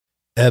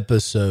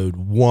Episode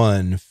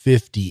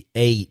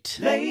 158.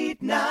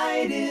 Late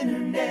Night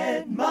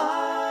Internet Marketing.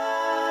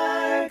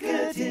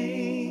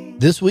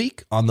 This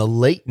week on the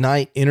Late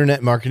Night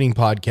Internet Marketing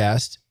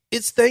Podcast,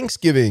 it's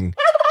Thanksgiving.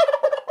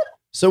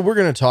 So we're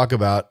going to talk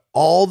about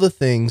all the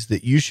things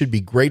that you should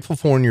be grateful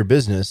for in your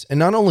business. And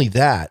not only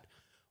that,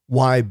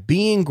 why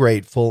being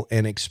grateful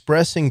and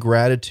expressing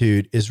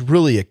gratitude is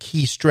really a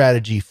key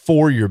strategy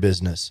for your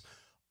business.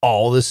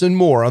 All this and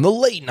more on the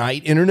Late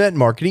Night Internet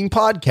Marketing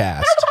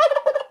Podcast.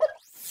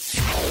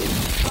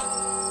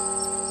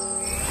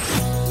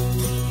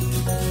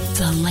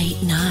 The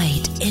Late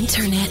Night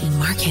Internet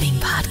Marketing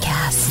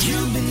Podcast.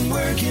 You've been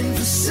working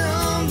for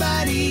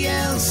somebody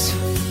else,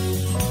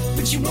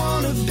 but you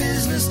want a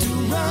business to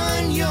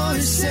run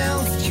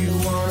yourself. You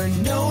want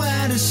to know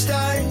how to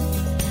start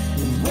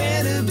and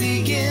where to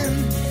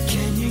begin.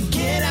 Can you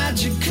get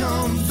out your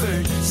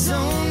comfort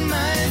zone,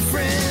 my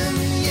friend?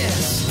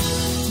 Yes,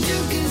 you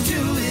can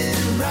do it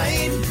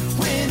right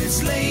when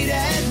it's late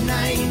at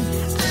night.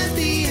 At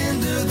the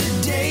end of the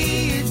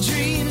day, your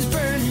dreams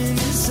burning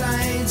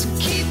inside. So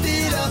keep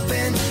it up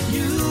and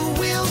you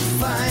will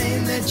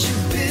find that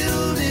you're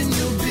building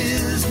your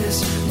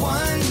business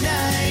one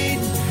night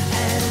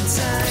at a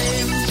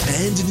time.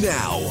 And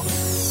now,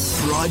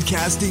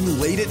 broadcasting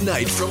late at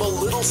night from a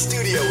little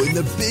studio in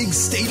the big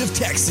state of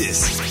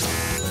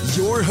Texas,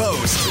 your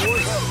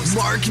host,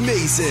 Mark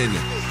Mason.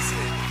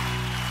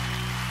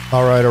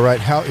 All right.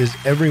 How is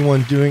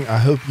everyone doing? I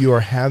hope you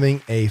are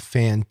having a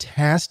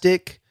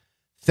fantastic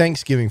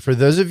Thanksgiving. For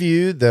those of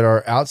you that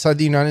are outside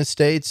the United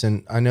States,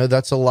 and I know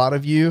that's a lot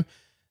of you,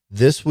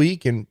 this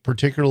week, and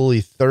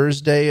particularly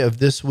Thursday of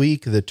this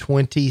week, the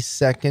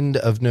 22nd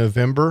of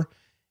November,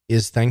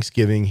 is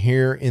Thanksgiving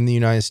here in the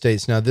United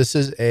States. Now, this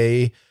is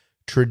a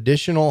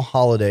traditional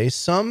holiday.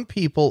 Some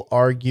people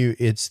argue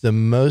it's the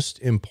most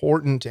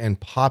important and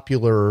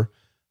popular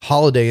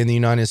holiday in the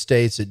United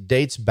States. It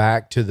dates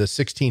back to the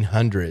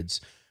 1600s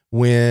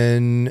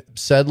when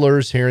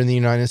settlers here in the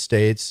United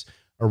States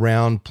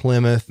around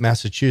Plymouth,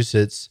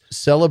 Massachusetts,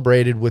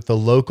 celebrated with the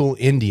local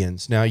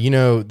Indians. Now, you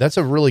know, that's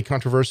a really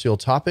controversial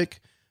topic.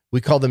 We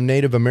call them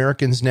Native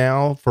Americans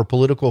now for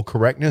political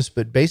correctness,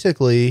 but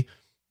basically,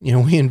 you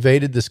know, we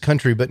invaded this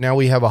country, but now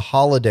we have a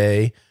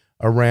holiday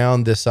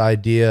around this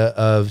idea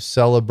of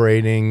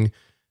celebrating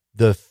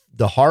the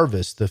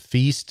harvest, the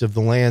feast of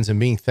the lands, and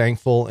being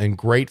thankful and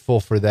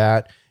grateful for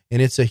that.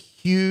 And it's a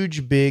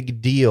huge,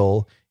 big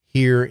deal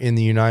here in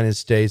the United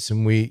States.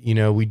 And we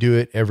do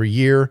it every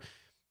year.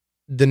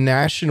 The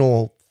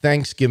national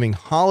Thanksgiving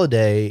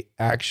holiday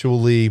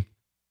actually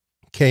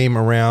came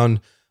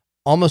around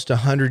almost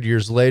 100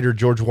 years later.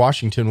 George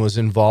Washington was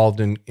involved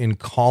in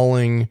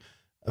calling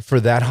for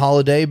that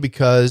holiday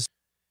because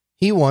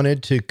he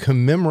wanted to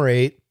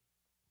commemorate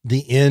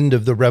the end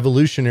of the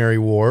Revolutionary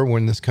War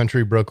when this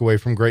country broke away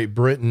from Great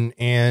Britain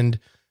and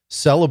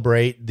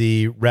celebrate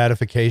the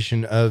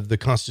ratification of the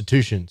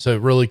Constitution. So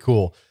really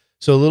cool.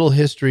 So a little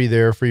history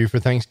there for you for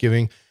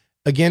Thanksgiving.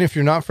 Again, if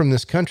you're not from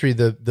this country,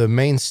 the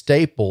main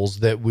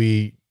staples that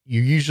you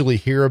usually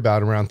hear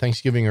about around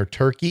Thanksgiving are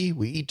turkey.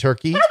 We eat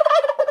turkey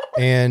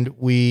and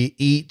we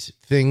eat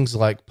things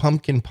like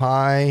pumpkin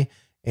pie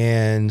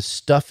and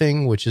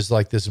stuffing, which is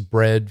like this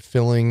bread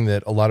filling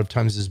that a lot of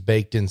times is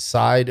baked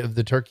inside of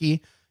the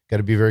turkey. Got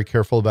to be very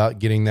careful about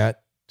getting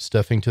that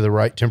stuffing to the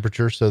right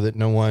temperature so that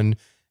no one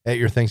at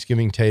your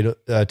Thanksgiving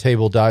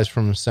table dies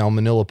from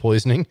salmonella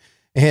poisoning.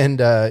 And,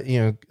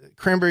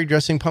 cranberry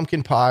dressing,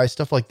 pumpkin pie,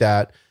 stuff like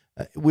that.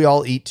 We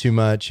all eat too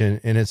much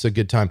and it's a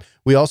good time.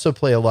 We also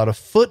play a lot of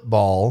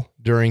football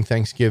during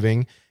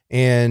Thanksgiving.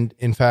 And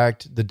in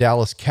fact, the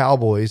Dallas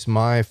Cowboys,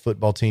 my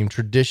football team,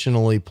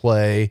 traditionally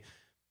play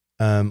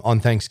on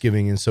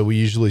Thanksgiving. And so we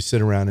usually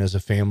sit around as a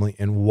family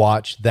and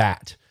watch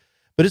that.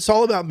 But it's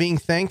all about being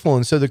thankful.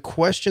 And so the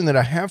question that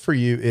I have for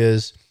you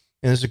is,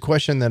 and it's a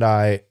question that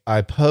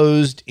I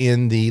posed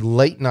in the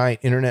Late Night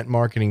Internet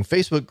Marketing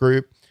Facebook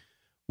group,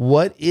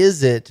 what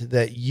is it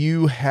that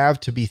you have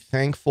to be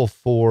thankful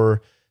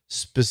for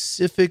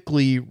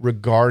specifically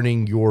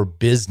regarding your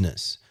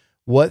business?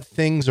 What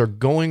things are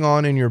going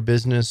on in your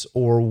business,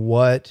 or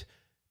what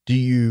do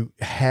you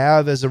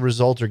have as a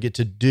result or get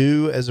to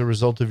do as a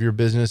result of your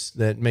business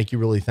that make you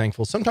really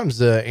thankful? Sometimes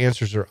the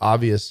answers are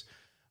obvious.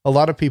 A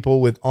lot of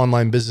people with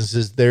online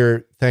businesses,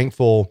 they're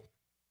thankful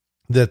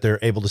that they're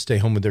able to stay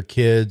home with their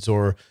kids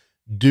or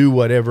do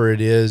whatever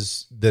it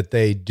is that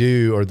they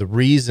do, or the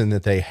reason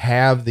that they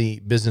have the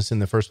business in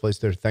the first place.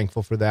 They're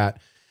thankful for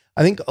that.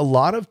 I think a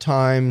lot of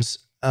times,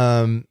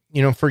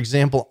 for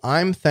example,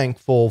 I'm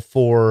thankful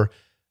for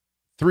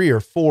 3 or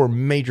 4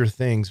 major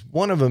things.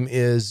 One of them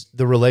is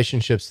the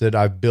relationships that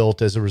I've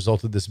built as a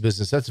result of this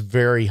business. That's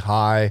very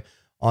high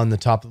on the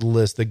top of the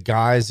list. The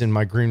guys in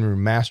my Green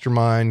Room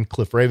Mastermind,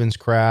 Cliff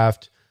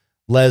Ravenscraft,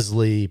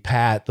 Leslie,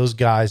 Pat, those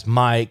guys,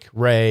 Mike,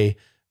 Ray,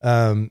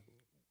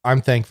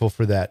 I'm thankful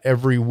for that.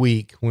 Every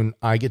week when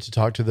I get to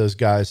talk to those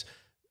guys,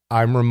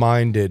 I'm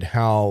reminded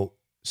how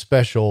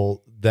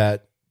special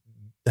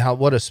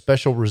what a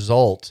special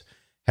result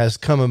has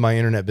come of my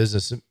internet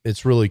business.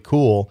 It's really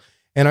cool.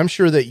 And I'm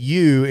sure that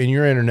you in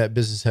your internet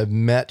business have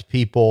met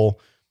people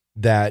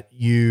that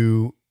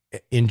you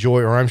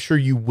enjoy, or I'm sure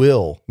you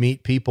will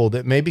meet people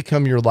that may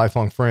become your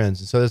lifelong friends.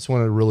 And so that's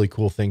one of the really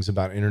cool things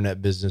about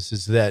internet business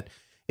is that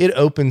it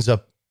opens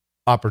up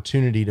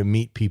opportunity to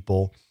meet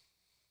people,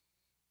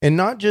 and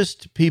not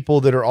just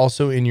people that are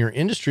also in your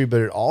industry,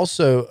 but it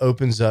also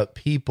opens up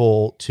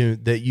people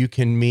that you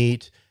can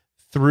meet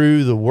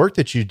through the work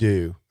that you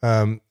do.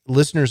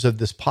 Listeners of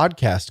this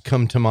podcast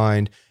come to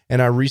mind,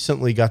 and I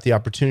recently got the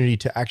opportunity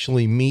to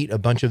actually meet a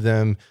bunch of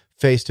them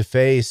face to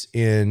face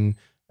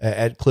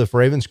at Cliff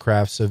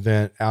Ravenscraft's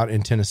event out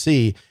in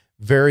Tennessee.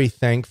 Very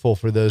thankful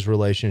for those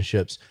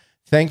relationships.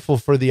 Thankful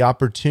for the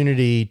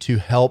opportunity to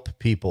help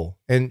people.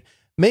 And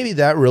maybe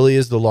that really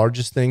is the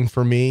largest thing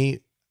for me.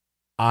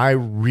 I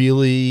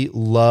really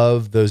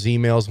love those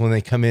emails when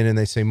they come in and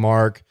they say,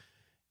 Mark,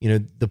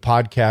 the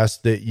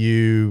podcast that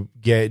you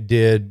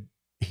did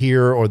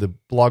here, or the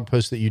blog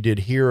post that you did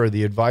here, or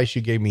the advice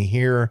you gave me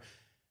here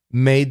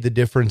made the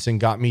difference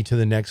and got me to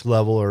the next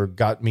level, or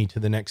got me to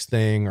the next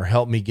thing, or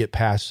helped me get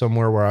past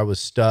somewhere where I was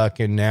stuck.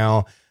 And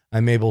now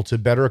I'm able to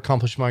better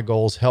accomplish my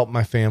goals, help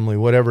my family,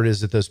 whatever it is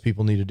that those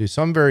people need to do.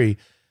 So I'm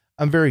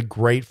very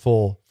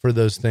grateful for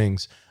those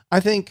things. I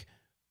think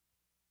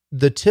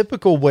the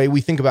typical way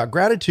we think about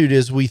gratitude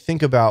is we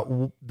think about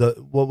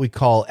what we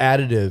call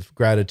additive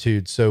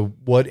gratitude. So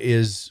what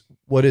is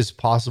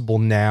possible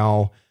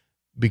now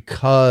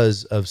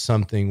because of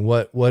something,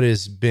 what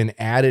has been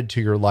added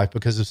to your life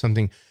because of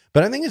something.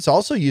 But I think it's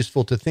also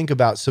useful to think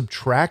about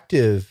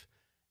subtractive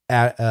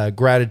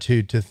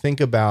gratitude, to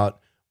think about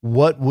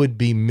what would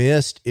be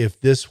missed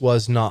if this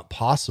was not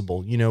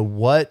possible.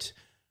 What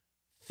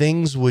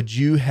things would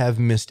you have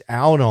missed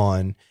out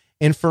on?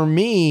 And for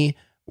me,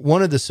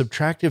 one of the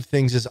subtractive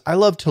things is I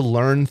love to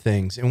learn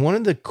things. And one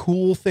of the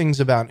cool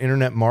things about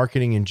internet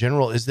marketing in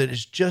general is that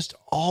it's just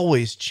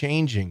always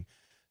changing.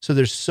 So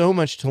there's so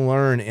much to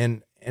learn.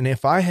 And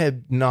if I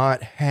had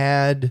not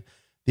had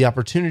the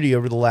opportunity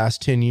over the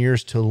last 10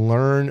 years to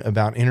learn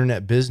about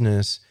internet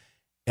business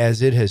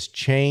as it has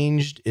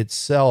changed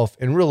itself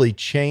and really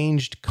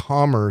changed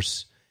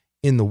commerce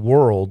in the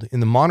world, in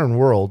the modern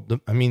world,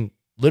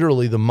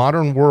 literally the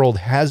modern world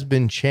has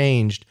been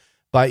changed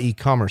by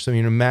e-commerce.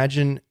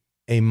 Imagine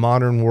a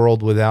modern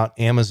world without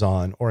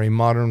Amazon, or a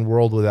modern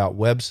world without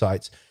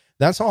websites.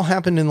 That's all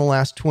happened in the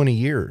last 20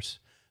 years.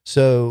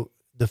 So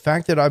the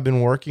fact that I've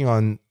been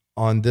working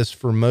on this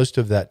for most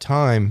of that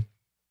time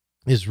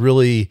is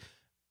really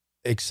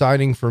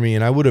exciting for me.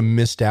 And I would have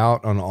missed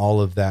out on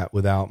all of that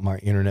without my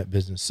internet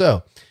business.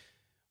 So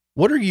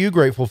what are you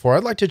grateful for?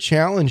 I'd like to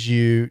challenge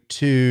you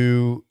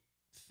to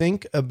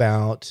think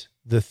about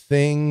the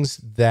things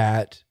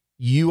that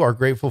you are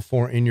grateful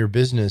for in your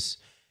business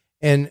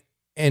and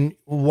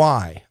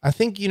why. I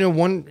think,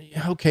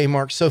 okay,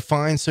 Mark, so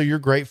fine. So you're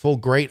grateful.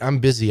 Great. I'm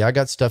busy. I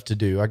got stuff to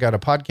do. I got a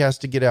podcast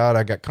to get out.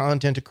 I got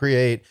content to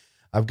create.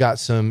 I've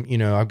got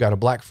I've got a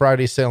Black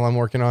Friday sale I'm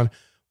working on.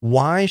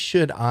 Why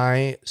should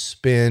I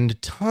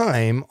spend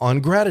time on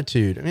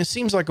gratitude? It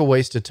seems like a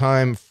waste of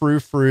time,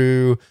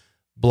 frou,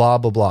 blah,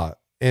 blah, blah.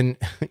 And,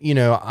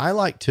 I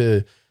like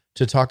to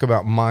talk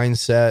about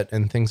mindset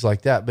and things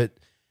like that, but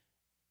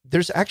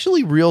there's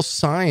actually real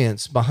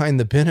science behind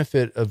the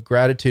benefit of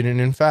gratitude.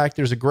 And in fact,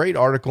 there's a great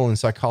article in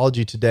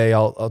Psychology Today.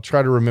 I'll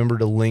try to remember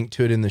to link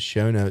to it in the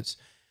show notes,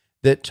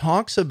 that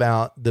talks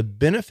about the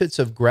benefits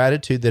of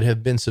gratitude that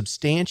have been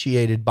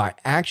substantiated by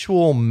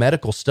actual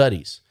medical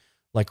studies,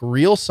 like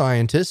real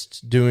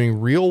scientists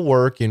doing real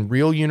work in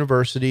real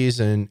universities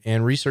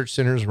and research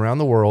centers around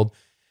the world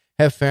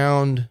have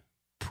found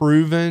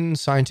proven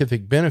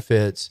scientific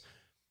benefits.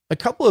 A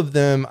couple of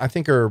them I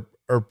think are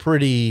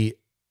pretty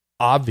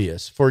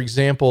obvious. For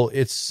example,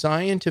 it's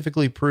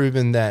scientifically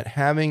proven that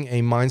having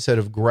a mindset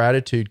of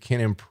gratitude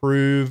can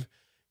improve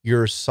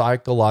your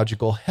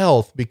psychological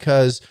health,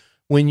 because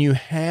when you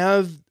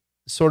have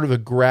sort of a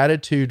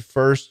gratitude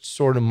first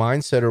sort of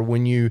mindset, or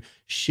when you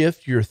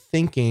shift your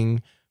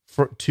thinking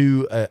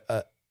to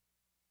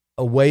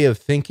a way of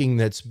thinking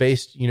that's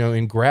based,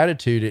 in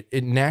gratitude,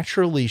 it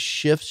naturally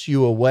shifts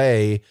you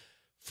away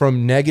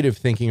from negative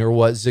thinking, or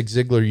what Zig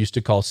Ziglar used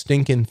to call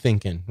stinking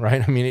thinking,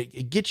 right?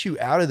 It gets you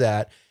out of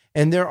that.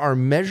 And there are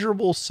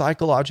measurable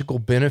psychological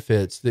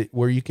benefits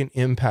where you can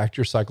impact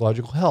your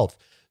psychological health.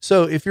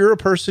 So if you're a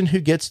person who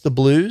gets the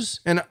blues,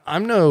 and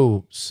I'm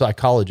no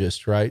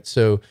psychologist, right?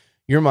 So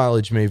your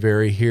mileage may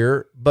vary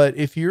here, but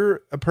if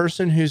you're a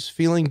person who's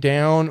feeling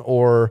down,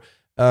 or,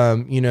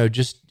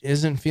 just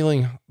isn't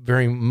feeling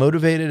very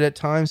motivated at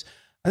times,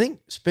 I think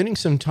spending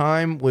some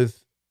time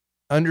with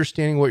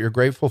understanding what you're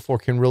grateful for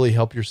can really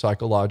help your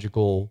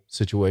psychological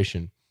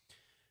situation.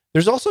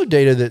 There's also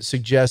data that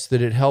suggests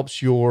that it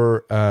helps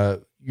your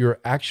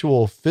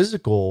actual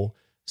physical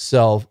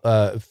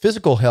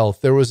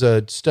health. There was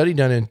a study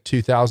done in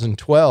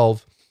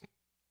 2012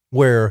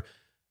 where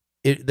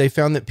they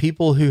found that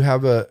people who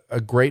have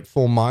a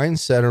grateful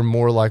mindset are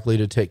more likely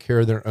to take care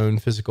of their own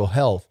physical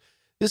health.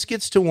 This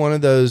gets to one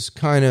of those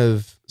kind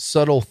of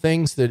subtle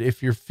things that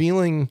if you're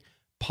feeling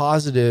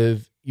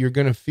positive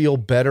to feel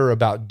better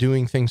about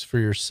doing things for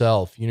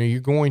yourself. You know, you're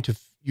going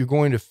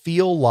to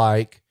feel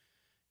like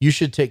you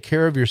should take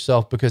care of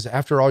yourself because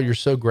after all, you're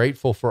so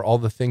grateful for all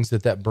the things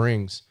that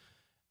brings.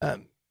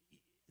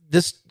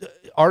 This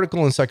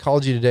article in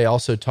Psychology Today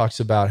also talks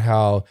about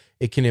how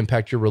it can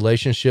impact your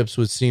relationships,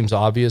 which seems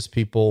obvious.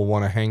 People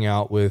want to hang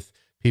out with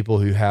people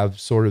who have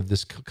sort of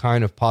this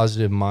kind of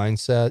positive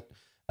mindset.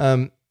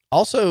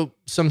 Also,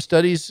 a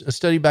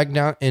study back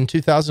down in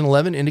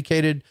 2011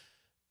 indicated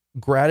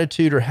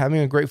gratitude or having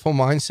a grateful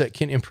mindset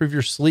can improve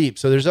your sleep.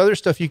 So there's other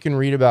stuff you can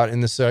read about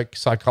in the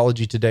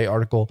Psychology Today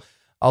article.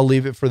 I'll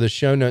leave it for the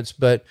show notes,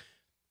 but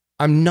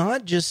I'm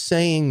not just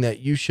saying that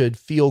you should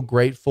feel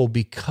grateful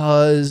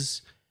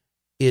because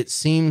it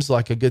seems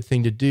like a good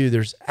thing to do.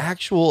 There's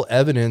actual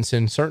evidence,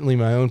 and certainly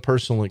my own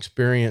personal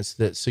experience,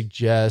 that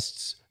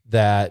suggests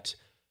that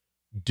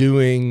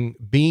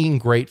being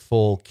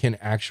grateful can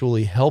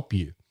actually help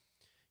you.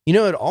 You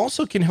know, it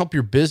also can help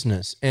your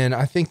business. And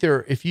I think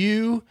if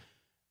you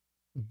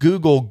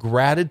Google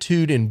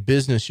gratitude in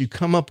business, you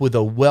come up with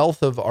a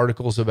wealth of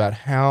articles about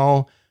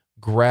how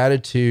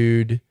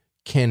gratitude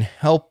can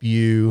help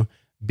you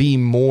be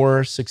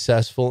more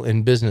successful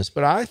in business.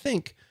 But I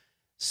think,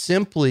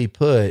 simply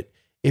put,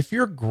 if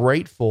you're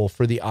grateful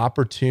for the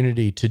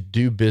opportunity to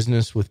do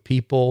business with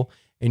people,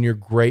 and you're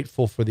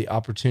grateful for the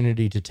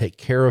opportunity to take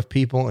care of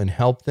people and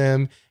help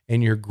them,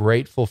 and you're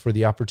grateful for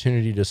the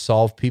opportunity to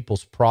solve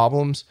people's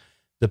problems,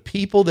 the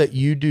people that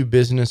you do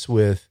business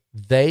with,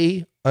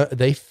 they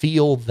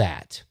feel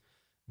that.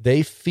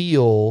 They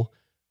feel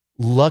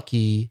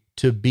lucky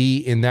to be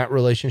in that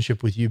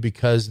relationship with you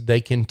because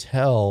they can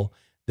tell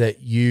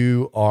that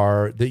you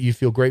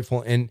feel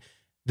grateful. And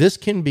this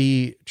can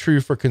be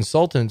true for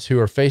consultants who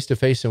are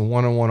face-to-face and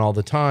one-on-one all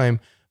the time,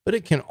 but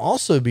it can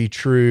also be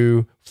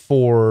true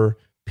for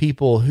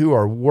people who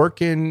are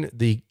working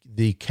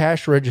the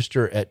cash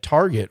register at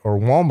Target or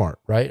Walmart,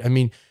 right? I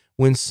mean,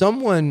 when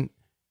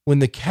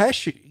the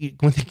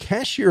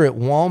cashier at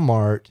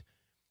Walmart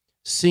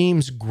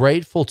seems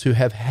grateful to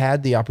have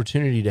had the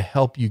opportunity to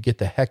help you get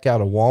the heck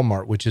out of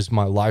Walmart, which is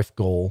my life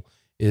goal.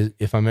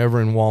 If I'm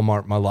ever in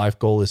Walmart, my life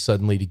goal is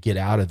suddenly to get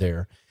out of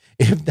there.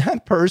 If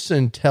that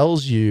person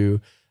tells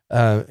you,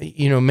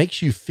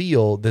 makes you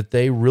feel that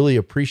they really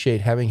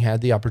appreciate having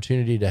had the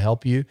opportunity to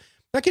help you,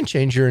 that can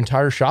change your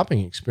entire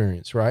shopping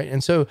experience, right?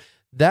 And so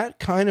that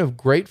kind of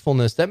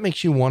gratefulness, that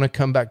makes you want to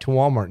come back to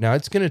Walmart. Now,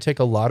 it's going to take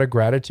a lot of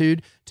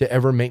gratitude to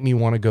ever make me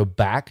want to go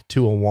back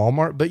to a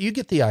Walmart, but you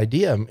get the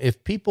idea.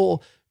 If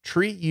people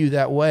treat you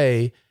that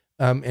way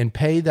and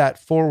pay that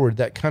forward,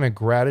 that kind of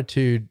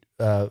gratitude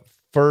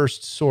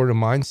first sort of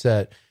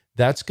mindset,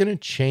 that's going to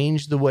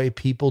change the way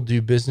people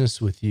do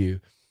business with you,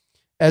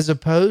 as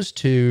opposed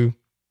to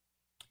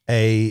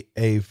a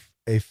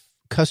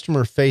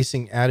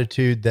customer-facing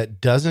attitude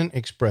that doesn't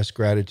express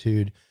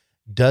gratitude,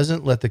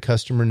 doesn't let the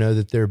customer know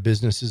that their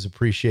business is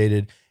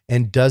appreciated,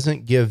 and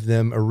doesn't give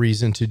them a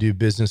reason to do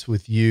business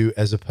with you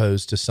as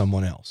opposed to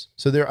someone else.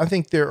 So I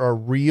think there are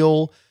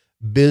real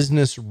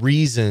business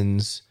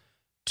reasons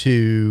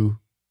to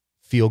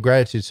feel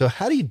gratitude. So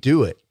how do you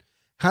do it?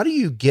 How do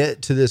you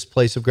get to this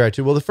place of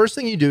gratitude? Well, the first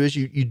thing you do is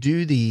you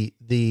do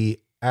the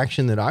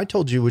action that I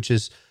told you, which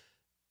is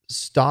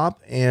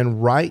stop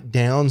and write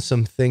down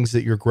some things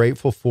that you're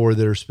grateful for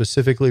that are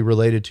specifically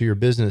related to your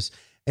business,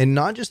 and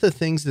not just the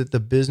things that the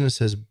business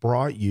has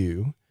brought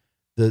you,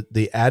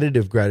 the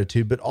additive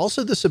gratitude, but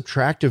also the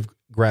subtractive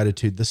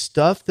gratitude, the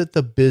stuff that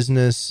the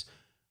business,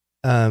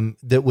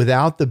 that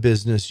without the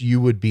business you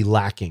would be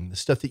lacking, the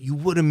stuff that you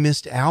would have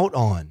missed out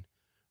on,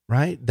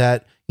 right?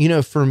 That,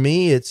 for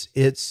me,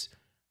 it's,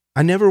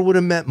 I never would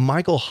have met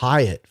Michael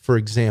Hyatt, for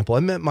example. I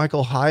met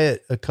Michael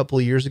Hyatt a couple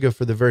of years ago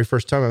for the very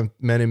first time. I've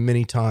met him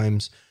many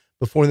times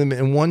before them.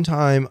 And one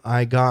time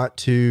I got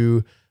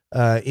to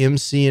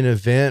MC an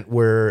event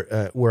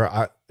where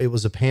it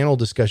was a panel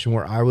discussion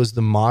where I was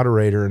the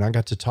moderator, and I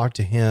got to talk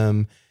to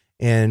him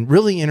and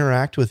really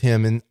interact with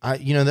him. And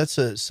that's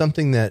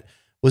something that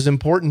was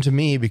important to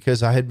me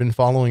because I had been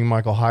following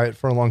Michael Hyatt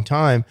for a long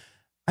time.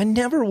 I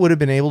never would have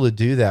been able to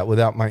do that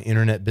without my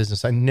internet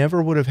business. I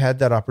never would have had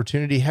that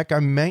opportunity. Heck, I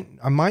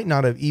might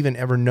not have even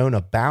ever known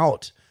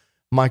about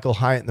Michael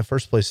Hyatt in the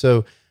first place.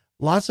 So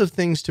lots of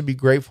things to be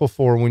grateful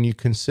for when you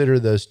consider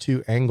those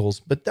two angles,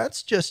 but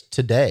that's just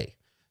today.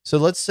 So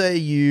let's say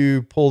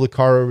you pull the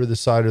car over the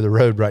side of the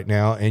road right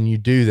now and you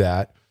do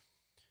that.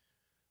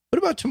 What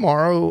about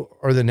tomorrow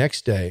or the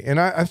next day? And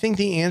I think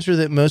the answer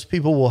that most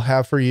people will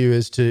have for you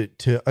is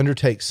to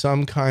undertake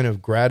some kind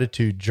of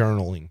gratitude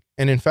journaling.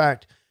 And in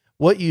fact,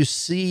 what you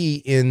see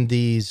in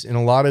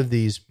a lot of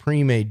these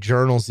pre-made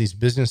journals, these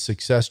business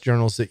success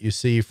journals that you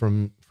see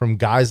from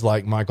guys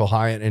like Michael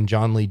Hyatt and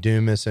John Lee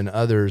Dumas and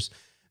others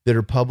that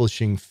are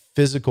publishing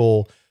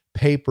physical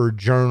paper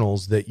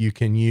journals that you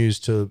can use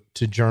to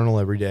journal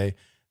every day,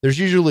 there's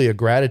usually a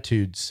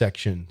gratitude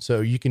section.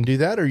 So you can do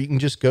that, or you can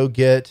just go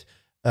get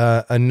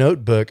a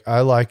notebook.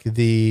 I like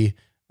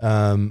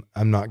I'm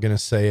not going to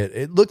say it.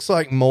 It looks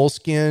like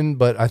Moleskine,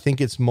 but I think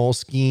it's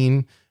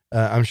Moleskine.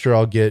 I'm sure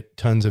I'll get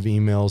tons of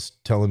emails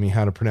telling me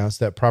how to pronounce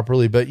that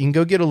properly, but you can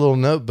go get a little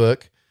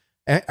notebook.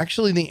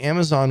 Actually, the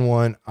Amazon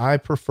one, I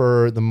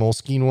prefer the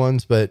Moleskine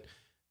ones, but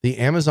the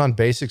Amazon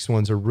Basics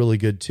ones are really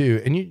good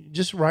too. And you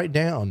just write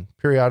down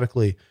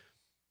periodically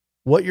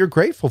what you're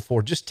grateful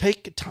for. Just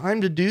take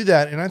time to do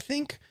that. And I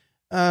think,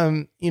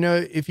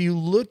 if you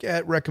look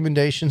at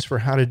recommendations for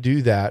how to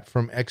do that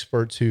from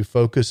experts who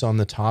focus on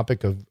the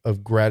topic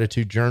of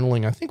gratitude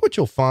journaling, I think what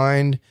you'll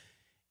find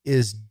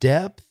is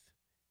depth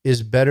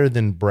is better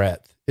than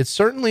breadth. It's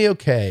certainly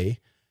okay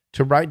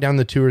to write down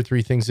the 2 or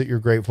 3 things that you're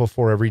grateful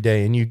for every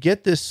day. And you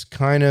get this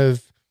kind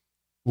of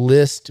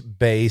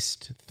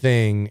list-based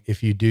thing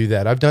if you do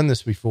that. I've done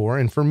this before.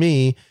 And for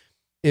me,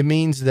 it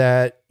means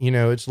that,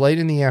 it's late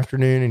in the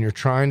afternoon and you're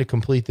trying to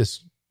complete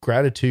this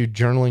gratitude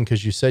journaling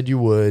because you said you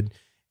would,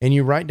 and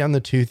you write down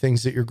the 2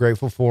 things that you're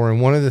grateful for. And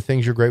one of the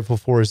things you're grateful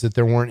for is that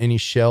there weren't any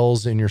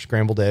shells in your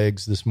scrambled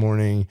eggs this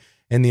morning.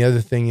 And the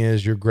other thing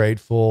is you're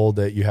grateful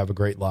that you have a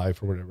great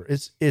life or whatever.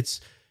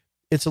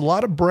 It's a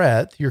lot of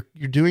breadth. You're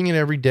doing it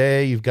every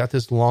day. You've got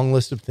this long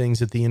list of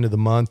things at the end of the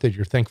month that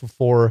you're thankful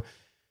for.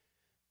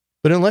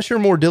 But unless you're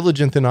more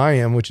diligent than I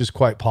am, which is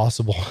quite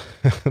possible,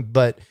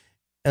 but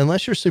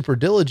unless you're super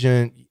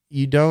diligent,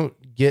 you don't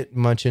get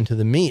much into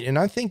the meat. And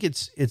I think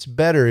it's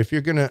better if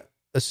you're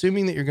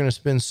assuming that you're going to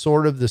spend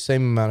sort of the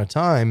same amount of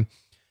time,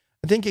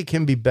 I think it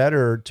can be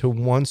better to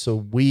once a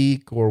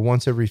week or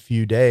once every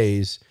few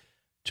days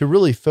to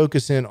really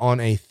focus in on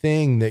a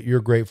thing that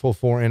you're grateful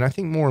for. And I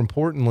think more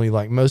importantly,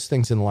 like most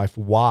things in life,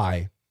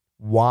 why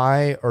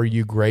are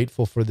you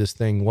grateful for this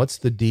thing? What's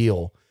the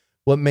deal?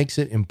 What makes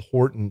it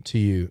important to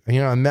you?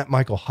 I met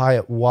Michael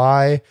Hyatt.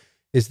 Why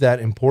is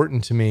that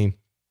important to me?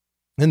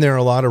 And there are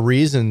a lot of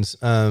reasons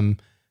for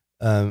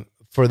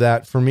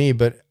that for me,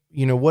 but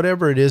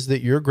whatever it is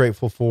that you're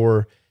grateful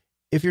for,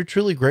 if you're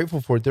truly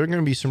grateful for it, there are going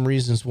to be some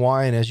reasons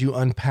why. And as you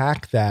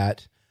unpack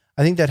that,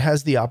 I think that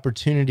has the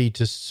opportunity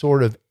to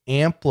sort of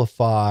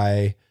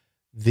amplify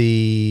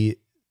the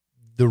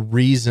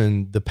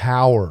reason, the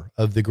power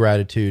of the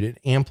gratitude. It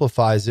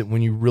amplifies it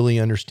when you really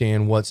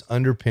understand what's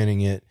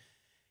underpinning it.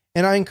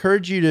 And I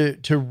encourage you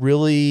to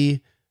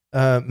really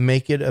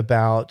make it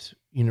about,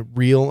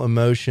 real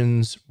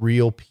emotions,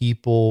 real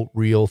people,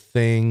 real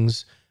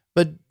things,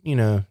 but,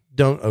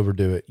 don't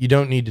overdo it. You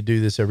don't need to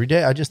do this every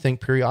day. I just think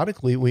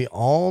periodically we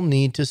all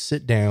need to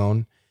sit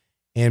down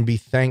and be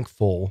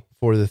thankful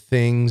for the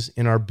things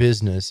in our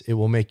business. It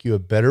will make you a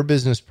better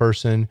business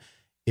person.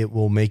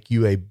 It'll make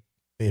you a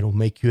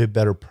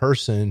better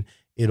person.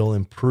 It'll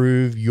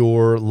improve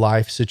your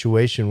life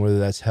situation, whether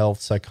that's health,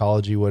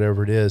 psychology,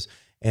 whatever it is.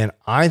 And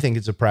I think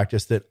it's a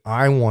practice that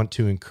I want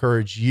to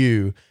encourage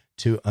you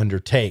to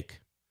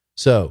undertake.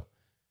 So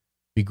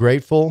be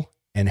grateful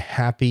and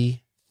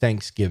happy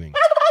Thanksgiving.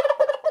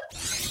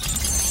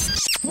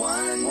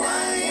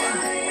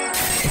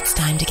 It's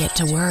time to get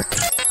to work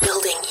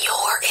building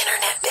your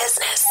internet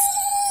business.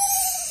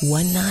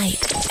 One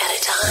night at a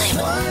time.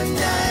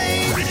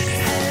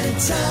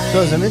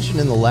 So as I mentioned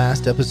in the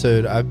last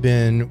episode, I've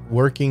been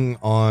working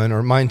on,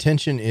 or my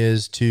intention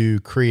is to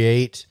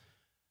create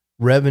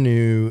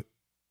revenue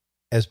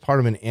as part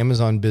of an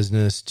Amazon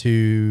business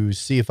to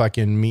see if I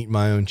can meet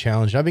my own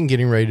challenge. I've been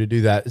getting ready to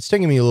do that. It's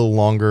taking me a little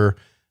longer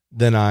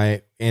than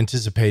I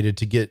anticipated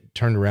to get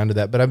turned around to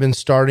that, but I've been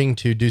starting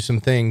to do some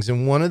things.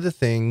 And one of the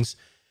things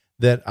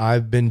that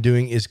I've been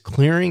doing is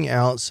clearing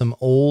out some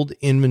old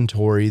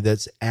inventory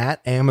that's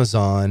at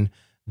Amazon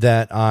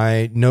that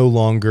I no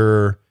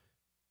longer,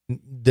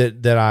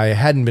 that I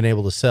hadn't been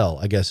able to sell,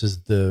 I guess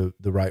is the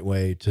right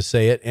way to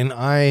say it. And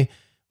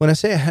when I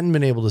say I hadn't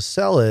been able to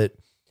sell it,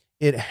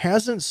 it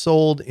hasn't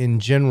sold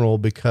in general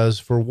because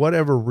for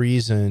whatever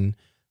reason,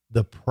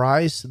 the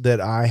price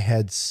that I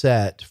had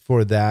set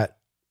for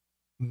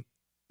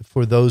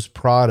those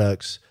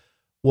products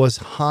was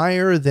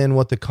higher than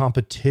what the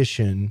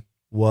competition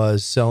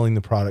was selling the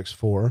products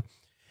for.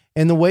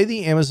 And the way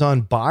the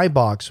Amazon buy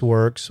box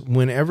works,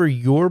 whenever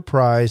your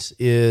price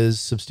is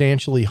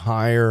substantially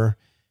higher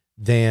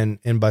than,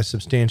 and by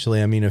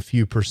substantially, I mean a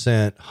few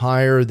percent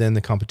higher than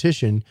the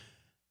competition,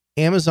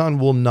 Amazon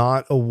will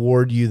not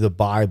award you the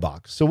buy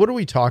box. So what are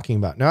we talking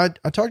about? Now,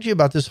 I talked to you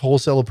about this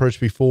wholesale approach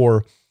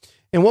before.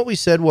 And what we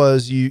said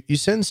was you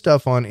send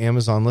stuff on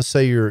Amazon. Let's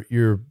say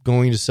you're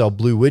going to sell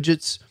blue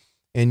widgets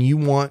and you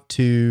want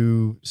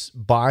to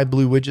buy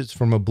blue widgets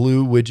from a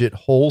blue widget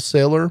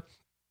wholesaler.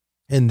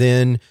 And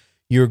then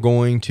you're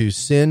going to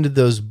send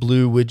those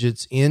blue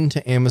widgets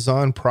into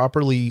Amazon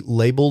properly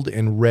labeled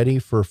and ready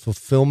for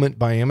fulfillment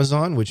by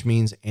Amazon, which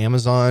means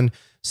Amazon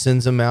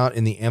sends them out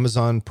in the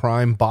Amazon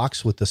Prime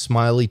box with the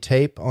smiley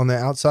tape on the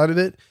outside of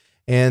it.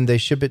 And they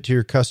ship it to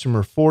your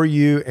customer for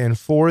you. And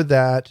for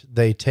that,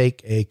 they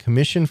take a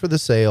commission for the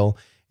sale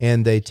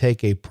and they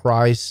take a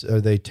price, or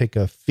they take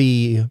a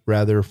fee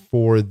rather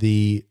for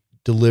the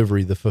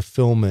delivery, the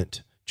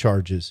fulfillment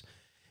charges.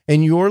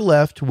 And you're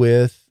left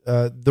with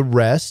the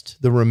rest,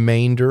 the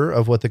remainder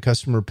of what the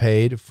customer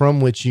paid,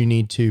 from which you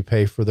need to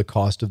pay for the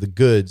cost of the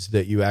goods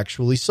that you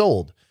actually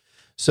sold.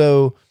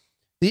 So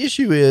The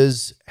issue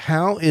is,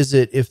 how is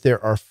it if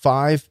there are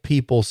 5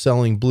 people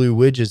selling blue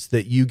widgets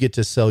that you get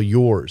to sell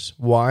yours?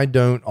 Why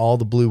don't all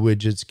the blue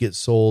widgets get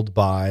sold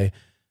by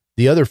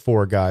the other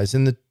 4 guys?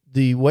 And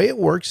the way it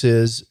works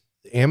is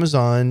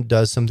Amazon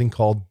does something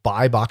called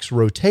buy box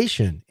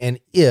rotation.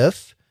 And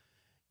if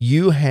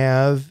you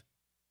have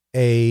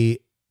a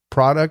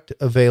product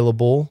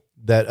available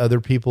that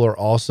other people are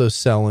also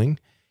selling,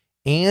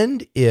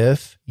 and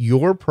if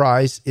your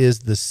price is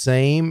the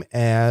same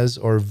as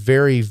or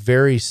very,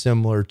 very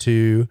similar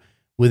to,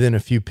 within a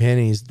few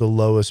pennies, the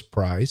lowest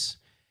price,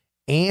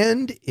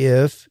 and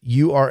if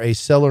you are a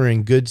seller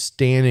in good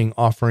standing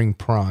offering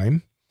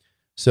Prime,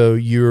 so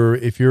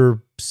if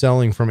you're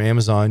selling from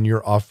Amazon,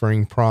 you're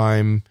offering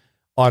Prime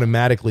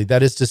automatically.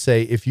 That is to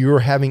say, if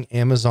you're having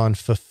Amazon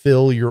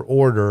fulfill your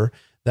order,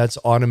 that's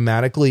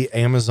automatically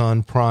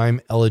Amazon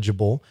Prime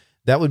eligible.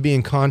 That would be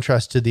in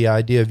contrast to the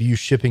idea of you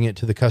shipping it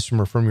to the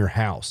customer from your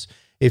house.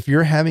 If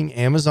you're having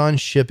Amazon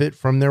ship it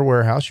from their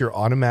warehouse, you're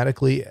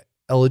automatically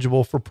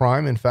eligible for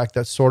Prime. In fact,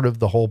 that's sort of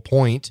the whole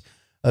point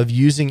of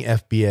using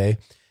FBA.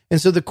 And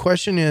so the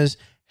question is,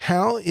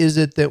 how is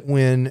it that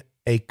when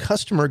a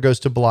customer goes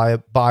to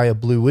buy a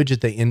blue widget,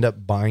 they end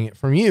up buying it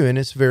from you? And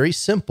it's very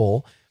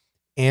simple.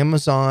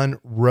 Amazon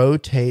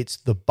rotates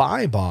the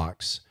buy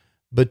box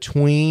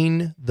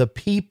between the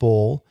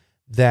people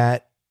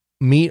that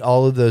meet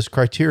all of those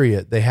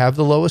criteria. They have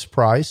the lowest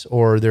price,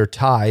 or they're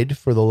tied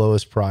for the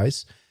lowest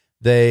price.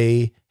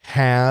 They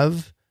are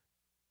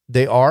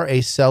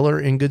a seller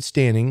in good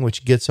standing,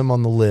 which gets them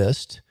on the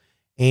list,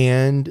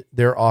 and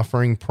they're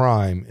offering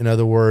Prime. In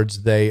other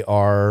words,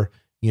 they're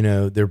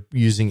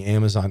using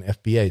Amazon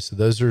FBA. So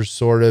those are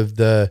sort of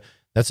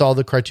that's all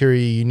the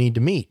criteria you need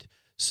to meet.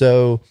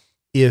 So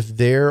if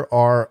there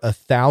are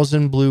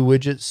 1,000 blue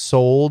widgets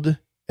sold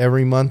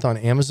every month on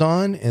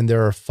Amazon, and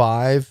there are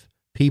 5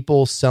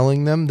 people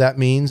selling them, that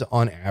means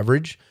on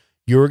average,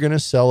 you're going to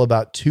sell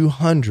about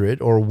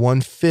 200, or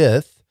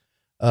 1/5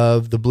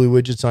 of the blue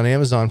widgets on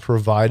Amazon,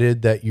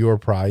 provided that your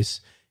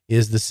price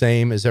is the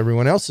same as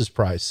everyone else's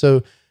price.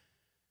 So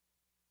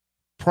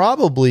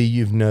probably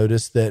you've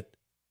noticed that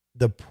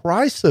the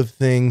price of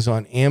things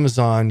on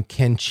Amazon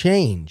can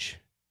change.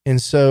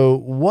 And so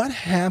what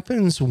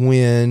happens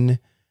when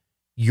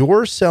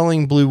you're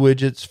selling blue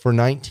widgets for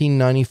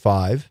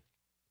 $19.95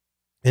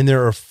 and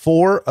there are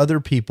 4 other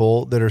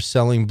people that are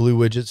selling blue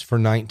widgets for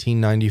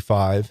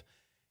 $19.95,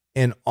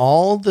 and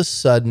all of a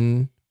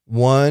sudden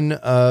one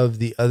of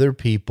the other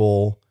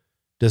people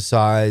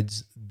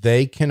decides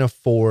they can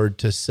afford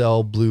to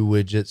sell blue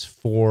widgets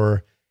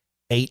for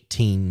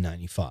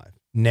 $18.95.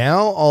 Now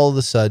all of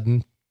a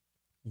sudden,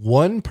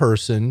 one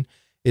person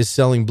is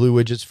selling blue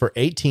widgets for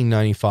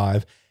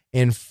 $18.95,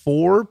 and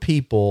 4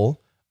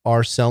 people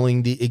are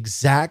selling the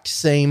exact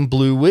same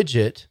blue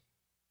widget,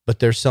 but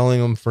they're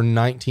selling them for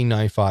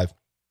 $19.95.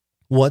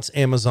 What's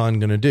Amazon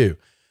going to do?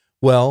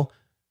 Well,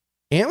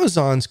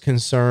 Amazon's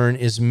concern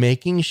is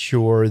making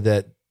sure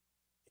that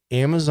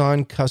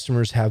Amazon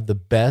customers have the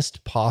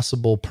best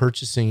possible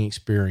purchasing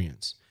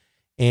experience.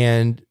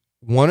 And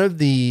one of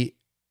the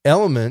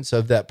elements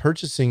of that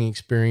purchasing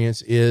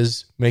experience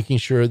is making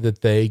sure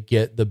that they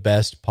get the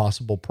best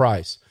possible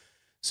price.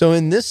 So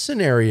in this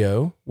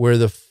scenario, where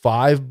the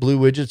 5 blue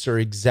widgets are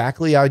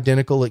exactly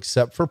identical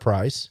except for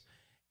price,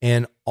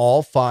 and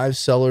all 5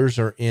 sellers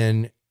are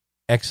in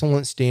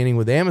excellent standing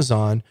with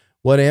Amazon,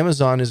 what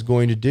Amazon is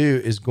going to do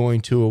is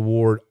going to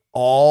award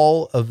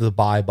all of the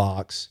buy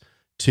box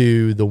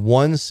to the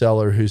one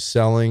seller who's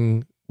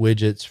selling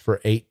widgets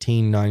for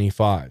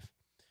 $18.95.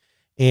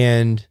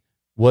 And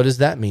what does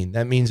that mean?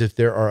 That means if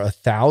there are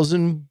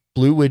 1,000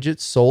 blue widgets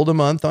sold a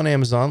month on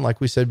Amazon,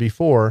 like we said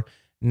before,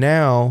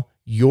 now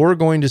you're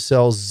going to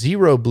sell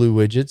 0 blue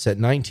widgets at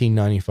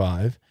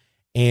 $19.95,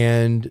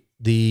 and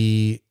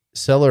the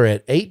seller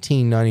at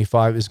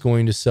 $18.95 is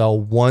going to sell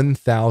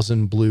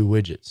 1,000 blue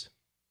widgets.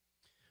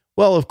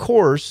 Well, of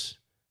course,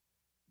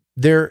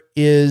 there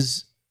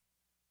is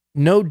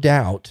no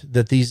doubt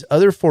that these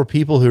other 4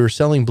 people who are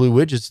selling blue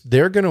widgets,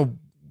 they're going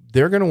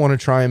to want to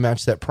try and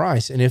match that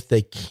price. And if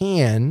they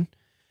can,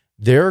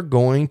 they're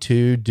going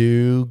to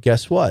do,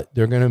 guess what?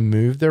 They're going to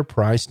move their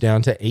price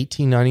down to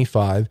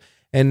 $18.95.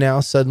 And now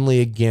suddenly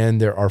again,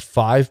 there are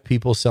 5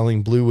 people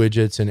selling blue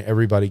widgets and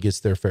everybody gets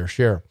their fair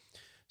share.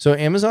 So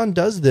Amazon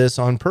does this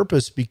on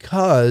purpose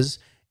because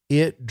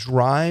it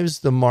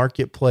drives the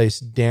marketplace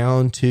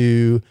down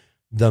to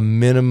the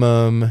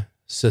minimum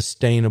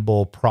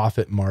sustainable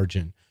profit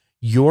margin.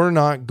 You're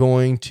not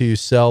going to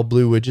sell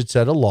blue widgets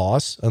at a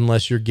loss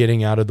unless you're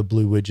getting out of the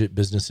blue widget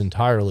business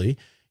entirely.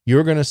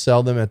 You're going to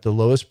sell them at the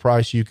lowest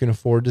price you can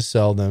afford to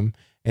sell them,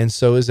 and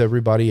so is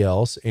everybody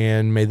else,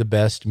 and may the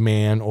best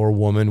man or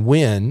woman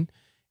win.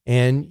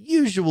 And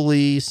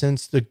usually,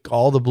 since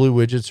all the blue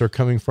widgets are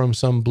coming from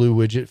some blue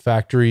widget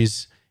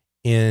factories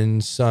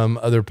in some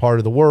other part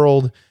of the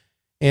world,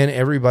 and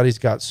everybody's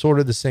got sort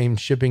of the same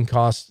shipping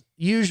costs,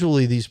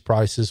 usually these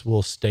prices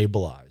will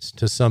stabilize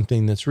to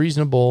something that's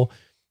reasonable,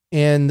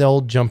 and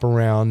they'll jump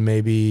around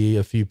maybe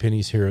a few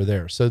pennies here or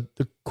there. So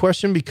the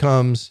question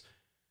becomes,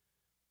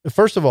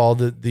 first of all,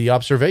 the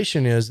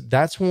observation is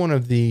that's one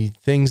of the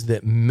things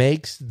that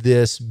makes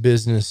this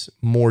business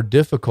more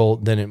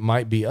difficult than it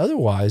might be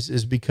otherwise,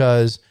 is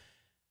because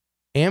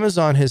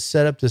Amazon has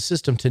set up the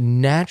system to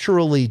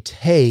naturally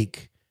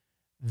take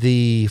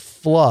the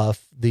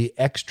fluff, the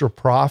extra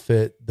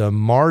profit, the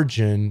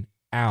margin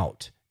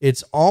out.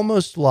 It's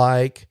almost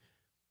like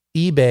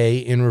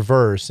eBay in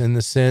reverse, in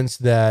the sense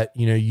that,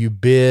 you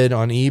bid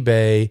on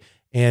eBay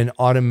and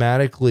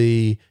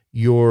automatically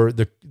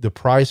the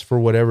price for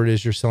whatever it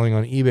is you're selling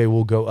on eBay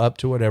will go up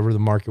to whatever the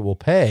market will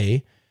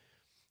pay.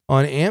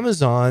 On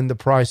Amazon, the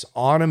price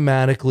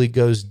automatically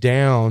goes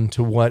down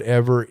to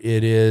whatever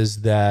it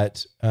is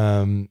that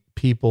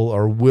people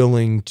are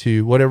willing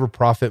to, whatever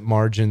profit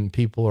margin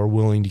people are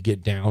willing to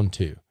get down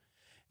to.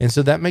 And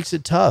so that makes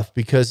it tough,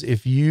 because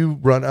if you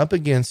run up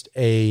against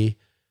a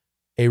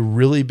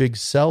really big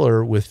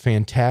seller with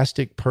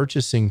fantastic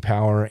purchasing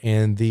power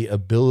and the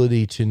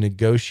ability to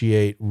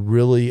negotiate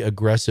really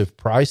aggressive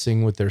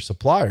pricing with their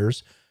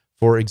suppliers,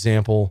 for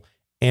example,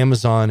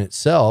 Amazon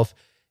itself,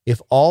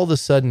 if all of a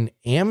sudden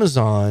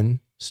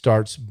Amazon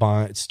starts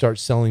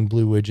selling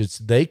Blue Widgets,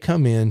 they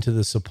come into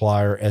the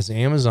supplier as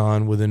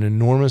Amazon with an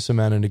enormous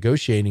amount of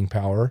negotiating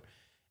power,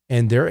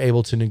 and they're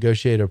able to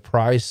negotiate a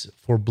price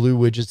for Blue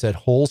Widgets at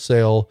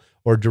wholesale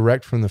or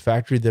direct from the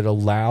factory that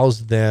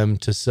allows them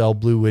to sell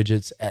Blue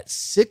Widgets at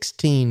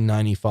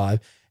 $16.95.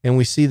 And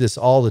we see this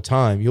all the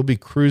time. You'll be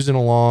cruising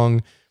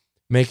along,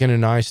 making a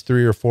nice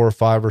 $3 or $4 or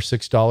 $5 or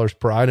 $6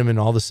 per item, and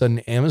all of a sudden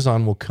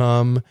Amazon will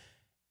come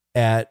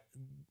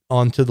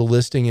onto the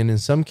listing and in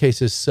some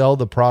cases sell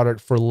the product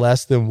for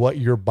less than what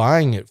you're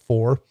buying it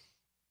for,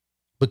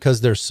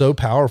 because they're so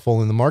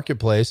powerful in the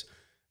marketplace.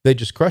 They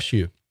just crush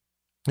you.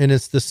 And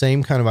it's the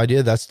same kind of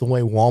idea. That's the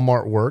way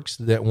Walmart works,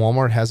 that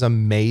Walmart has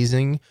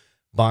amazing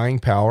buying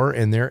power,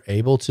 and they're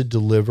able to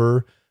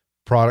deliver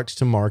products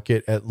to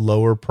market at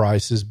lower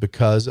prices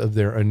because of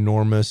their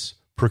enormous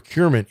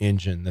procurement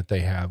engine that they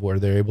have, where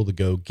they're able to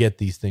go get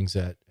these things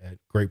at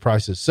great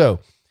prices. So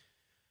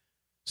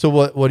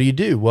what do you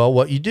do? Well,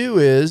 what you do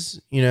is,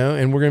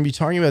 and we're going to be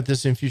talking about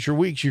this in future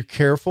weeks, you're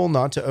careful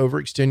not to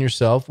overextend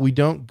yourself. We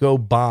don't go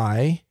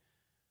buy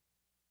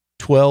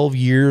 12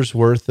 years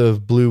worth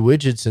of Blue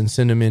Widgets and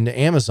send them into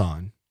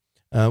Amazon.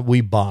 We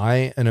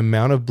buy an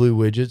amount of Blue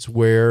Widgets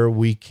where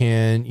we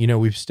can,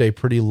 we stay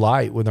pretty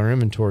light with our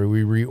inventory.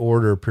 We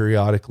reorder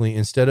periodically.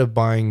 Instead of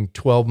buying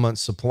 12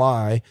 months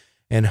supply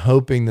and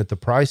hoping that the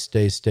price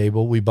stays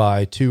stable, we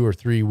buy 2 or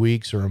 3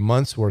 weeks or a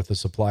month's worth of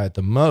supply at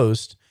the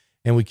most,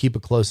 and we keep a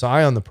close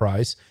eye on the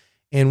price.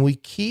 And we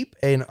keep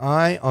an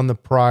eye on the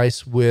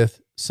price with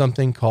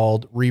something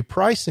called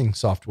repricing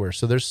software.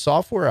 So there's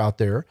software out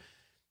there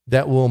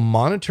that will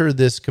monitor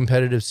this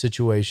competitive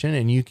situation,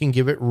 and you can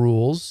give it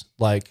rules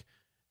like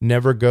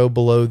never go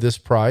below this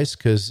price,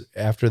 because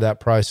after that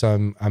price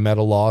I'm at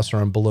a loss or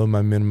I'm below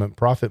my minimum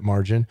profit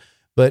margin.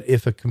 But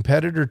if a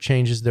competitor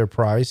changes their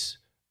price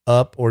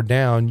up or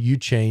down, you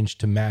change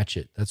to match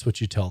it. That's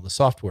what you tell the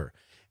software.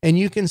 And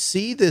you can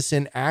see this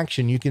in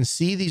action. You can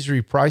see these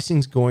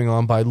repricings going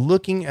on by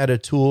looking at a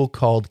tool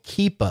called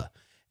Keepa.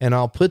 And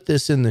I'll put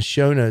this in the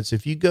show notes.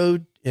 If you go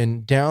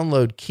and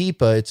download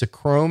Keepa, it's a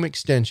Chrome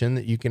extension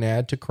that you can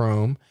add to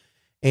Chrome,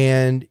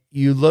 and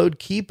you load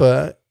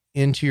Keepa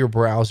into your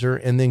browser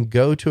and then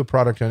go to a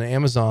product on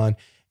Amazon,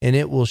 and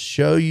it will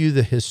show you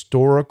the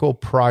historical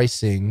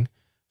pricing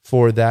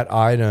for that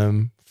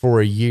item for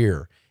a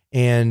year.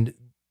 And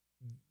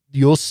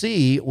you'll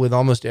see with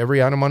almost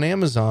every item on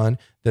Amazon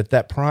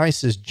that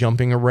price is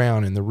jumping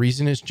around. And the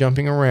reason it's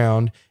jumping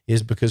around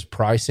is because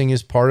pricing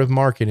is part of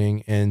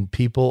marketing, and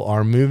people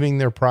are moving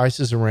their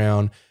prices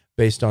around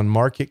based on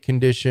market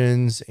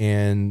conditions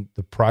and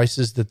the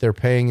prices that they're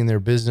paying in their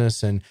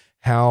business and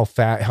how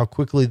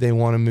quickly they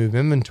want to move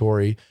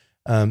inventory.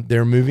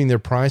 They're moving their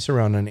price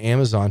around on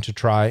Amazon to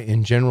try,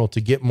 in general,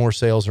 to get more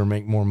sales or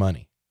make more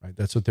money, right?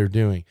 That's what they're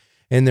doing.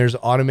 And there's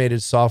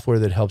automated software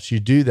that helps you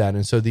do that.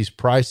 And so these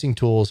pricing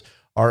tools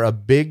are a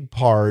big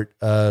part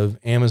of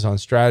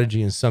Amazon's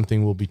strategy, and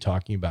something we'll be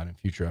talking about in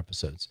future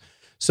episodes.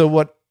 So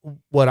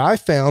what I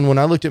found when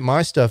I looked at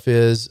my stuff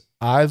is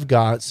I've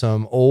got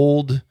some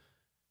old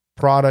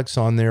products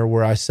on there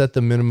where I set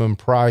the minimum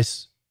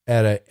price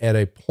at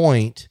a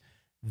point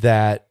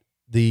that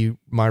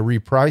my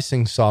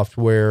repricing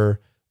software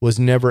was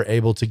never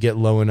able to get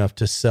low enough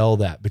to sell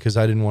that, because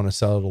I didn't want to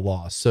sell at a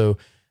loss. So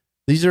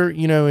these are,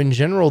 in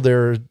general,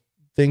 there are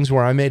things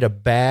where I made a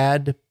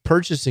bad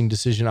purchasing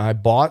decision. I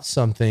bought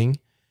something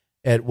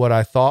at what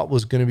I thought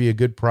was going to be a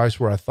good price,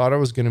 where I thought I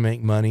was going to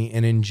make money.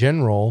 And in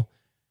general,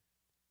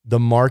 the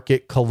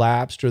market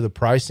collapsed or the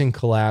pricing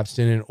collapsed.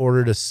 And in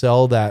order to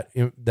sell that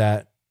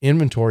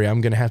inventory,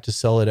 I'm going to have to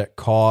sell it at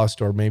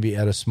cost or maybe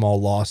at a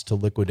small loss to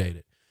liquidate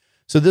it.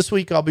 So this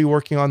week I'll be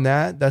working on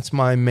that. That's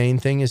my main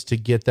thing, is to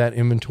get that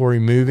inventory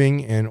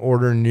moving and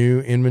order new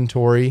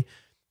inventory,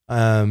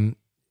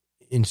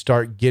 and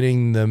start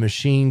getting the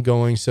machine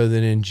going so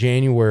that in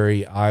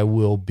January I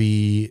will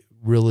be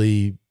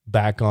really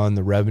back on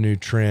the revenue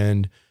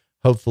trend,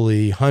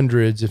 hopefully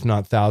hundreds, if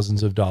not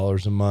thousands of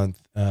dollars a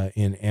month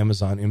in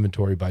Amazon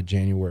inventory by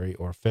January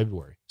or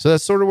February. So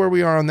that's sort of where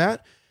we are on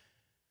that.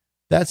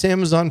 That's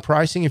Amazon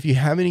pricing. If you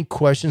have any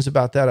questions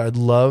about that, I'd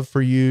love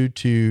for you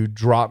to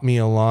drop me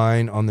a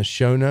line on the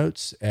show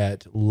notes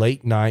at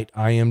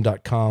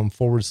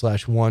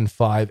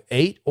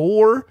latenightim.com/158,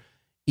 or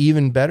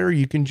even better,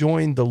 you can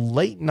join the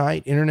Late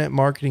Night Internet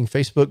Marketing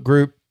Facebook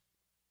group.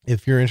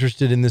 If you're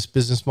interested in this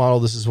business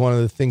model, this is one of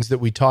the things that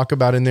we talk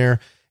about in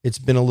there. It's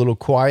been a little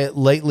quiet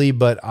lately,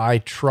 but I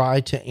try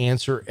to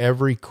answer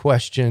every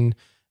question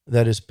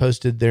that is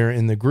posted there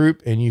in the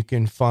group, and you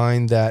can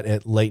find that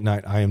at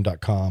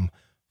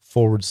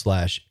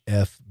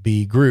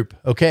latenightim.com/FB group.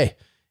 Okay,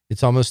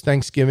 it's almost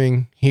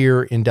Thanksgiving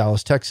here in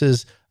Dallas,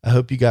 Texas. I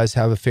hope you guys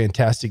have a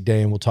fantastic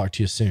day, and we'll talk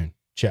to you soon.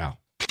 Ciao.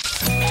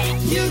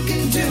 You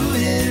can do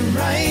it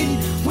right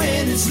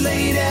when it's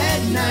late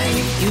at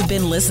night. You've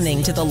been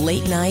listening to the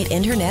Late Night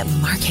Internet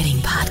Marketing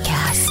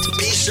Podcast.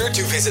 Be sure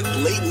to visit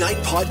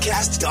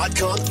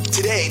latenightpodcast.com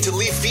today to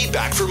leave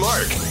feedback for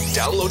Mark.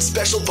 Download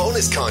special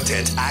bonus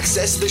content,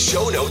 access the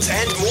show notes,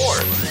 and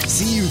more.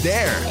 See you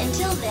there.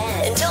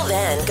 Until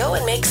then, go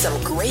and make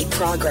some great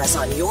progress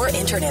on your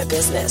internet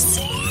business.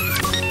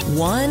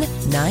 One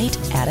night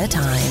at a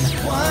time.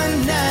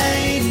 One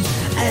night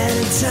at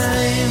a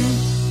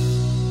time.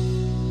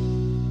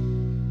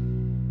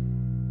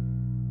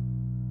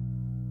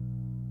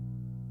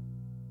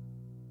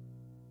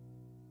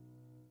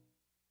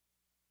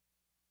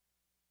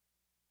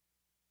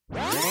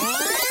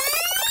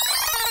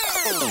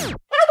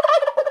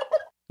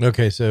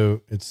 Okay,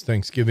 so it's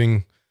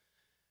Thanksgiving.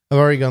 I've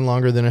already gone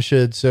longer than I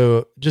should.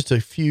 So just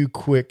a few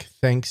quick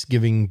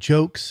Thanksgiving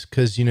jokes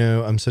because, you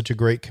know, I'm such a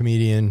great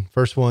comedian.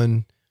 First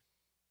one,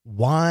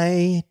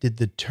 why did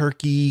the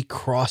turkey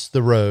cross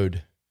the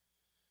road?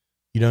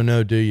 You don't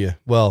know, do you?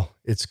 Well,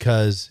 it's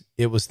because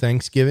it was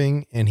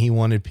Thanksgiving and he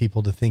wanted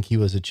people to think he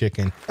was a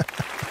chicken.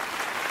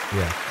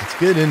 Yeah, it's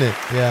good, isn't it?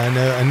 Yeah, I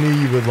know. I knew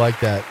you would like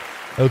that.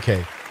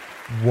 Okay,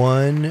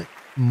 one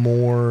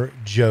more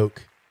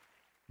joke.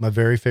 My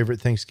very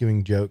favorite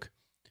Thanksgiving joke.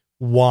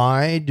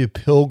 Why do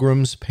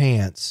pilgrims'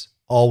 pants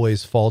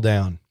always fall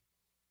down?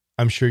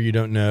 I'm sure you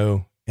don't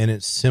know. And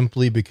it's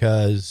simply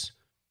because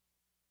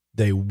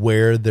they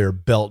wear their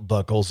belt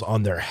buckles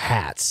on their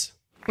hats.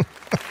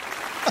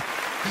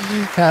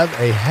 Have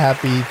a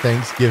happy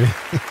Thanksgiving.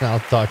 I'll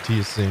talk to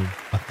you soon.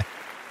 Bye.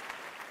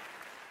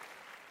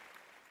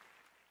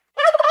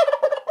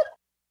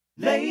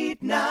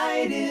 Late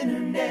night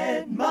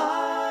internet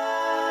marketing.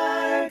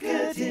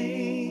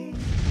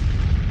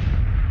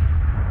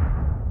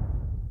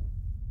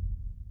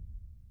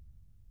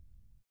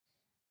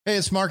 Hey,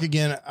 it's Mark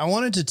again. I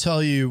wanted to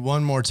tell you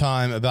one more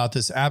time about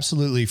this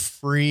absolutely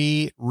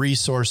free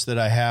resource that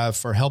I have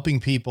for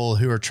helping people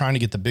who are trying to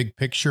get the big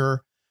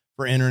picture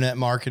for internet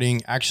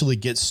marketing, actually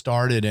get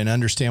started and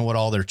understand what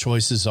all their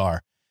choices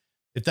are.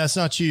 If that's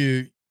not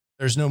you,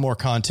 there's no more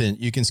content.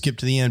 You can skip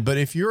to the end. But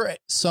if you're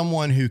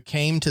someone who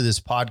came to this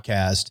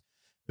podcast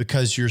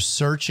because you're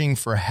searching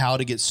for how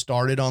to get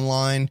started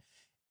online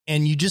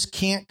and you just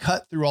can't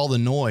cut through all the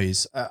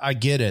noise, I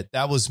get it.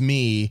 That was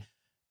me.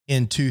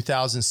 In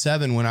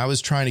 2007, when I was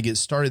trying to get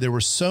started, there were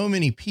so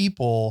many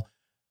people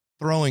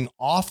throwing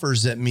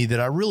offers at me that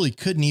I really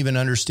couldn't even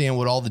understand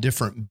what all the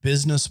different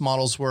business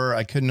models were.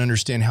 I couldn't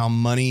understand how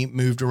money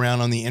moved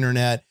around on the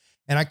internet,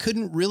 and I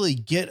couldn't really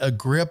get a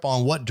grip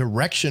on what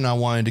direction I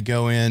wanted to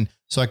go in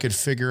so I could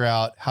figure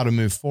out how to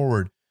move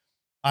forward.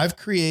 I've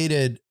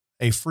created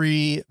a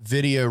free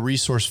video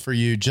resource for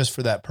you just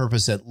for that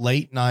purpose at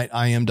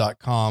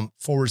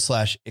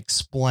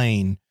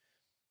latenightim.com/explain.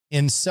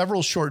 In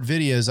several short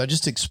videos, I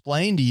just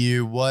explained to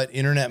you what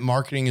internet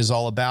marketing is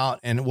all about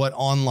and what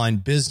online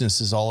business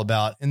is all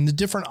about and the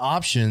different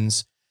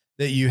options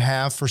that you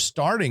have for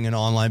starting an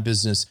online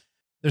business.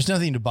 There's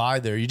nothing to buy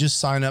there. You just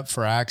sign up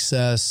for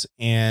access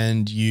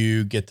and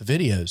you get the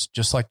videos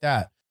just like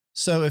that.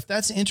 So if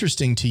that's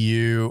interesting to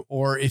you,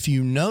 or if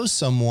you know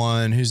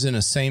someone who's in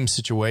a same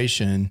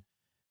situation,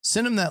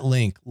 send them that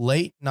link,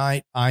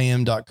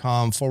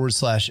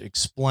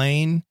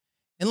 latenightim.com/explain.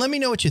 And let me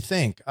know what you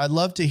think. I'd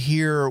love to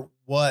hear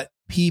what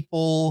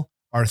people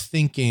are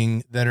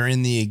thinking that are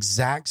in the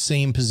exact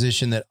same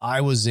position that I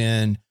was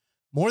in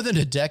more than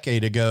a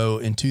decade ago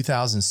in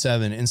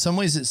 2007. In some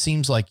ways, it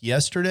seems like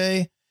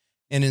yesterday.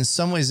 And in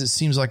some ways, it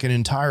seems like an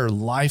entire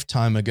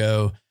lifetime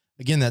ago.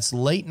 Again, that's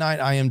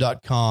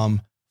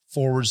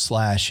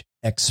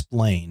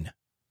latenightim.com/explain.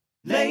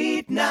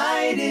 Late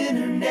night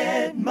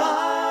internet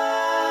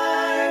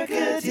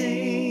marketing.